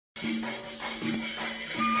اهلا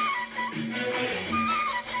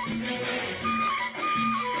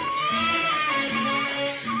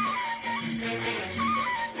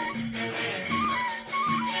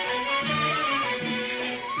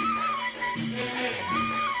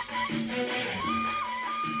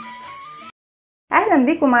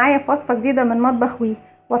بيكم معايا في وصفه جديده من مطبخ وي.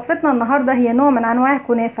 وصفتنا النهارده هي نوع من انواع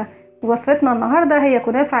الكنافه، ووصفتنا النهارده هي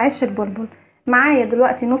كنافه عيش البلبل. معايا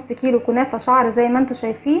دلوقتي نص كيلو كنافه شعر زي ما انتم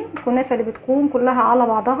شايفين، الكنافه اللي بتكون كلها على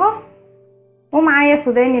بعضها. ومعايا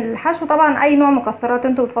سوداني للحشو، طبعا اي نوع مكسرات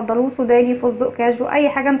انتوا بتفضلوه، سوداني، فستق، كاجو، اي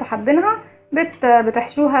حاجه انتوا حابينها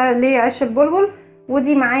بتحشوها لعيش البلبل.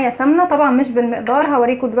 ودي معايا سمنه، طبعا مش بالمقدار،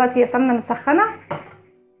 هوريكم دلوقتي هي سمنه متسخنه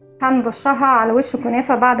هنرشها على وش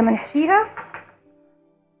الكنافه بعد ما نحشيها.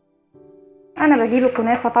 انا بجيب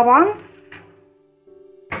الكنافه طبعا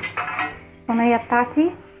الصينيه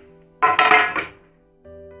بتاعتي،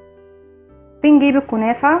 بنجيب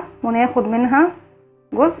الكنافه وناخد منها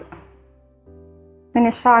جزء من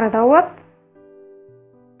الشعر دوت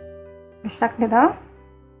بالشكل ده،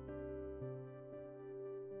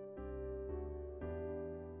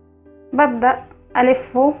 ببدأ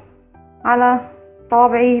ألفه على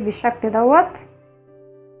صوابعي بالشكل دوت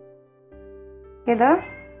كده،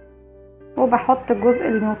 وبحط الجزء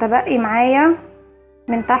المتبقي معايا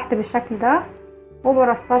من تحت بالشكل ده،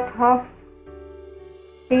 وبرصصها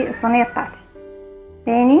في الصينية بتاعتي.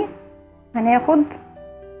 تاني هناخد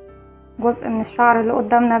جزء من الشعر اللي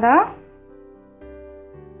قدامنا ده،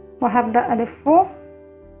 وهبدأ ألفه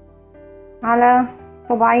على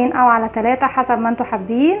صباعين أو على 3 حسب ما انتوا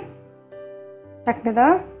حابين بالشكل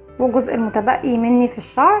ده. والجزء المتبقي مني في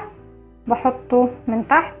الشعر بحطه من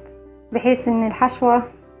تحت بحيث ان الحشوة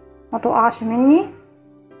ما تقعش مني.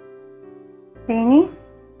 تاني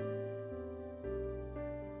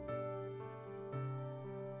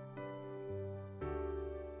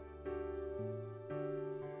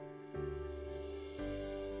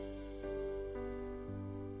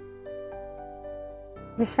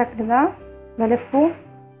بالشكل ده بلفه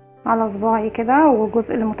على صباعي كده،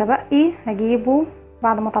 والجزء المتبقي هجيبه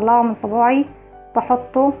بعد ما اطلعه من صباعي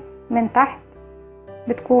بحطه من تحت،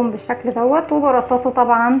 بتكون بالشكل دوت، وبرصصه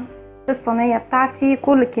طبعا في الصينية بتاعتي.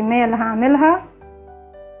 كل الكمية اللي هعملها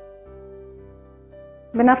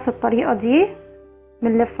بنفس الطريقة دي،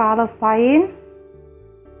 بنلف على صباعين،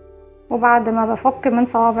 وبعد ما بفك من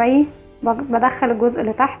صوابعي بدخل الجزء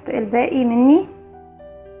اللي تحت الباقي مني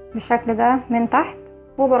بالشكل ده من تحت،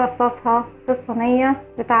 وبرصصها في الصينية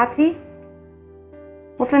بتاعتي.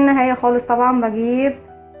 وفي النهاية خالص طبعا بجيب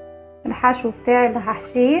الحشو بتاعي اللي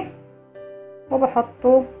هحشيه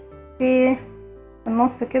وبحطه في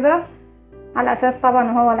النص كده، على اساس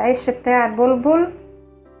طبعا هو العيش بتاع البلبل،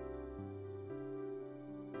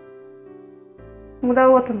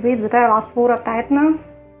 ودوت البيض بتاع العصفورة بتاعتنا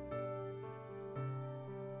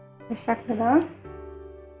بالشكل ده.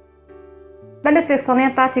 بلف الصينية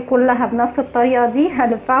بتاعتي كلها بنفس الطريقة دي،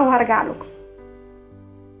 هلفها وهرجع لكم.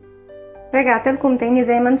 رجعت لكم تاني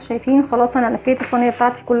زي ما انتم شايفين، خلاص انا لفيت الصينية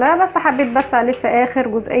بتاعتي كلها، بس حبيت بس الف اخر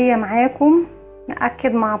جزئية معاكم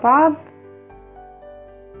نأكد مع بعض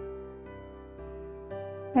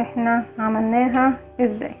احنا عملناها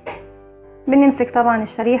ازاي. بنمسك طبعا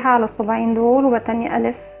الشريحة على الصباعين دول، وبتاني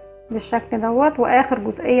الف بالشكل دوت، واخر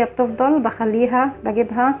جزئية بتفضل بخليها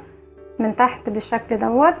بجيبها من تحت بالشكل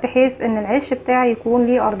دوت، بحيث ان العيش بتاعي يكون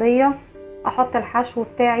ليه ارضية احط الحشو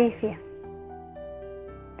بتاعي فيها.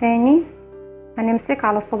 تاني هنمسك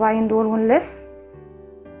على الصباعين دول ونلف،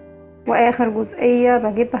 واخر جزئية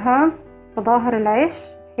بجيبها في ظهر العيش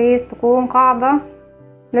بحيث تكون قاعدة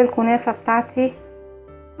للكنافة بتاعتي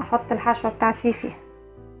احط الحشوة بتاعتي فيها.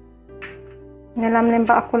 نلملم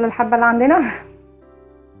بقى كل الحبة اللي عندنا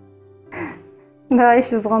ده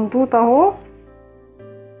عيش صغنطوط اهو،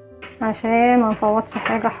 عشان ما نفوتش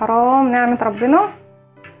حاجة، حرام نعمة ربنا.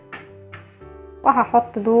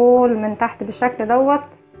 وهحط دول من تحت بالشكل دوت،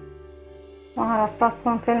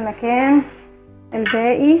 وهرصصهم في المكان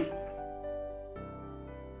الباقي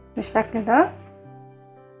بالشكل ده.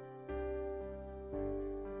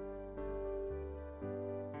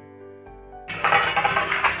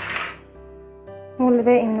 واللي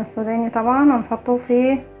باقي من السوداني طبعا هنحطه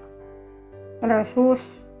في العشوش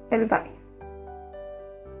الباقي.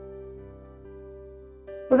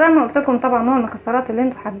 وزي ما قلت لكم طبعا نوع المكسرات اللي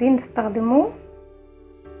انتوا حابين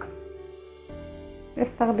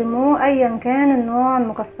استخدموه ايا كان النوع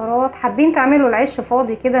المكسرات. حابين تعملوا العيش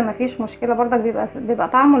فاضي كده مفيش مشكله برضك، بيبقى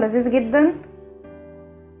طعمه لذيذ جدا.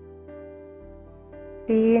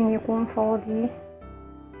 فين يكون فاضي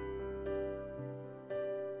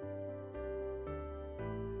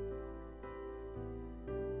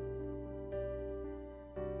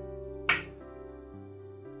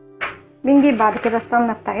بنجيب بعد كده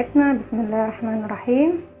السمنة بتاعتنا. بسم الله الرحمن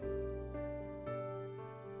الرحيم.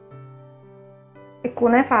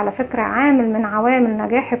 الكنافة على فكرة عامل من عوامل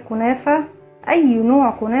نجاح الكنافة، اي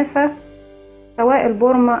نوع كنافة، سواء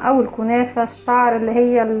البورمة او الكنافة الشعر اللي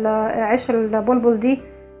هي عيش البلبل دي،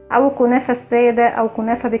 او الكنافة السادة او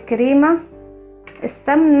كنافة بالكريمة،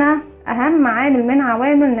 السمنة اهم عامل من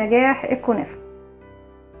عوامل نجاح الكنافة.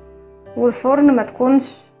 والفرن ما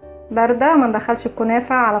تكونش باردة، ما ندخلش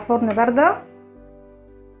الكنافة على فرن باردة،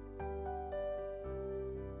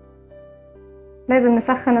 لازم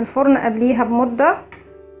نسخن الفرن قبليها بمدة.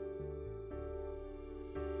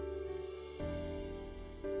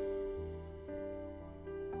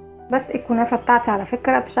 بس الكنافة بتاعتي على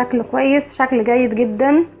فكرة بشكل كويس، شكل جيد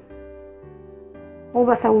جدا،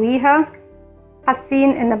 وبسويها. حاسين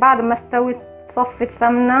ان بعد ما استوت صفت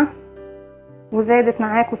سمنة وزادت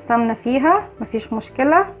معاكم السمنة فيها، مفيش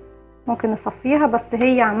مشكلة، ممكن نصفيها. بس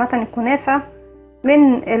هي عامة الكنافة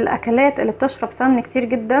من الاكلات اللي بتشرب سمن كتير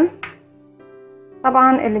جدا.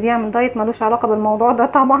 طبعا اللي بيعمل دايت ملوش علاقة بالموضوع ده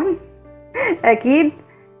طبعا اكيد.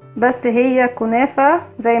 بس هي كنافة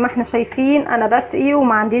زي ما احنا شايفين، انا بسقي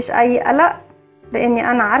وما عنديش اي قلق،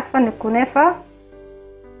 لاني انا عارفة ان الكنافة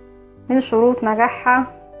من شروط نجاحها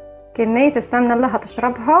كمية السمنة اللي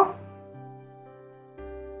هتشربها.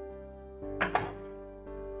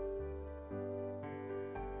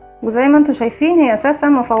 وزي ما انتوا شايفين هي اساسا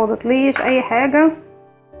ما فوضتليش اي حاجة،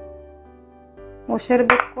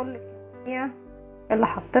 وشربت كل الكمية اللي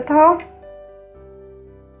حطيتها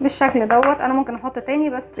بالشكل دوت. انا ممكن احط تاني،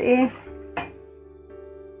 بس ايه،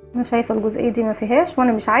 انا شايفة الجزئية دي ما فيهاش،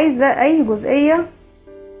 وانا مش عايزة اي جزئية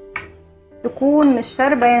تكون مش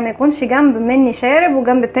شاربة، يعني ما يكونش جنب مني شارب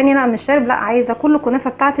وجنب التاني لا مش شارب، لا، عايزة كل الكنافة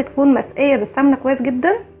بتاعتي تكون مسقية بالسمنة كويس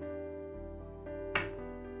جدا.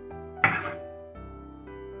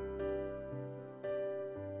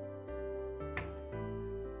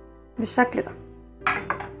 بالشكل ده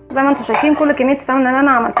زي ما انتوا شايفين كل كمية السمنة اللي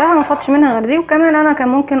انا عملتها ما فاتش منها غير دي، وكمان انا كان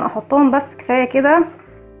ممكن احطهم بس كفاية كده.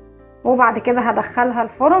 وبعد كده هدخلها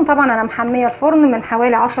الفرن. طبعا انا محمية الفرن من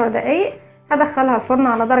حوالي 10 دقايق. هدخلها الفرن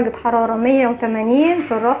على درجة حرارة 180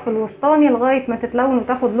 في الرف الوسطاني لغاية ما تتلون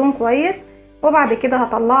وتاخد لون كويس. وبعد كده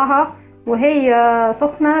هطلعها وهي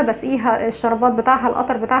سخنة بسقيها. الشربات بتاعها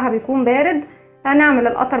القطر بتاعها بيكون بارد. هنعمل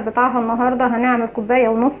القطر بتاعها النهاردة، هنعمل كوباية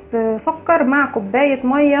ونص سكر مع كوباية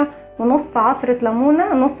مية ونص عصرة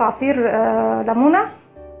ليمونة، نص عصير ليمونة،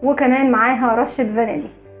 وكمان معاها رشة فانيليا.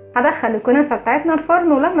 هدخل الكنافة بتاعتنا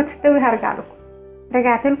الفرن، ولما تستوي هرجع لكم.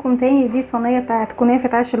 رجعت لكم تاني. دي صينية بتاعت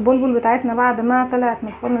كنافة عيش البلبل بتاعتنا بعد ما طلعت من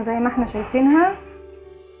الفرن زي ما احنا شايفينها.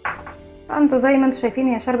 انتوا زي ما انتوا شايفين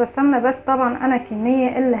هي شاربة السمنة، بس طبعا انا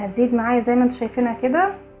الكمية اللي هتزيد معايا زي ما انتوا شايفينها كده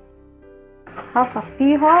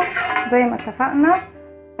هصفيها زي ما اتفقنا.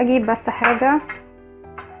 اجيب بس حاجة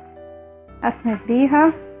اسند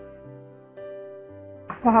بيها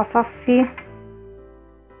وهصفي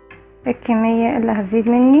الكمية اللي هتزيد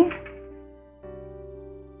مني.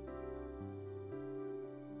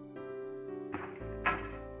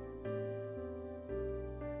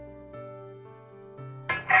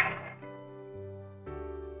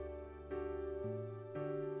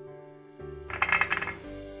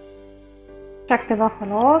 بالشكل ده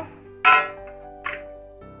خلاص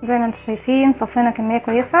زي ما انتوا شايفين صفينا كمية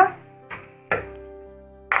كويسة.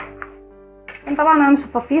 طبعا انا مش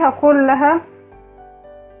هصفيها كلها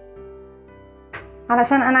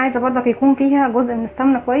علشان انا عايزة برضك يكون فيها جزء من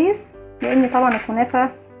السمنة كويس، لان طبعا الكنافة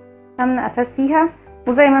سمنة اساس فيها.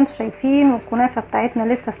 وزي ما انتوا شايفين والكنافة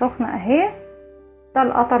بتاعتنا لسه سخنة اهي. ده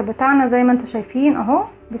القطر بتاعنا زي ما انتوا شايفين اهو.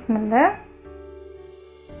 بسم الله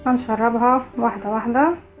هنشربها واحدة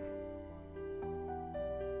واحدة.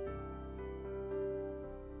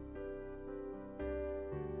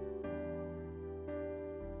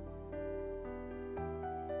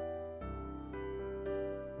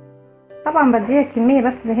 طبعا بديها الكمية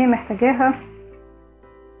بس اللي هي محتاجاها،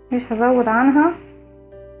 مش هزود عنها.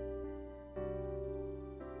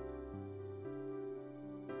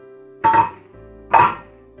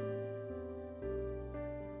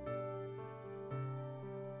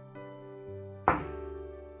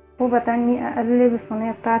 وبتني اقلب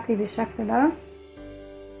الصينية بتاعتي بالشكل ده.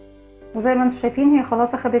 وزي ما انتم شايفين هي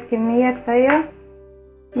خلاص اخدت كمية كفاية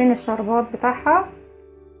من الشربات بتاعها.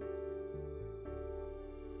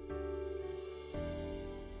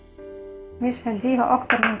 مش هديها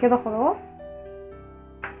اكتر من كده خلاص.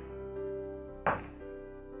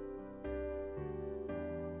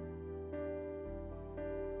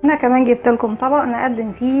 انا كمان جبت لكم طبق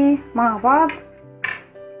نقدم فيه مع بعض.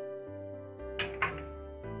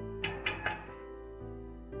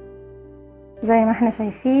 زي ما احنا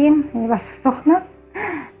شايفين هي بس سخنة،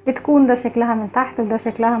 بتكون ده شكلها من تحت وده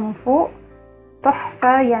شكلها من فوق،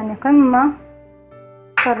 تحفة يعني قمة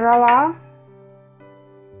في الروعة،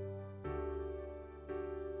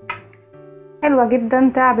 حلوة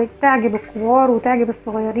جدا، تعجب الكبار وتعجب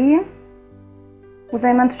الصغيرين.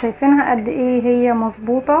 وزي ما انتوا شايفينها قد ايه هي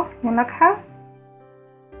مظبوطة وناجحة.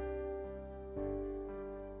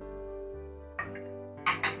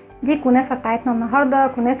 دي كنافة بتاعتنا النهاردة،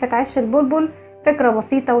 كنافة عش البلبل، فكرة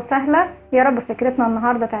بسيطة وسهلة. يا رب فكرتنا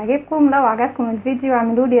النهاردة تعجبكم. لو عجبكم الفيديو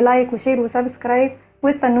اعملوا لي لايك وشير وسبسكرايب،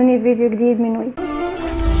 واستنوني في فيديو جديد من وي.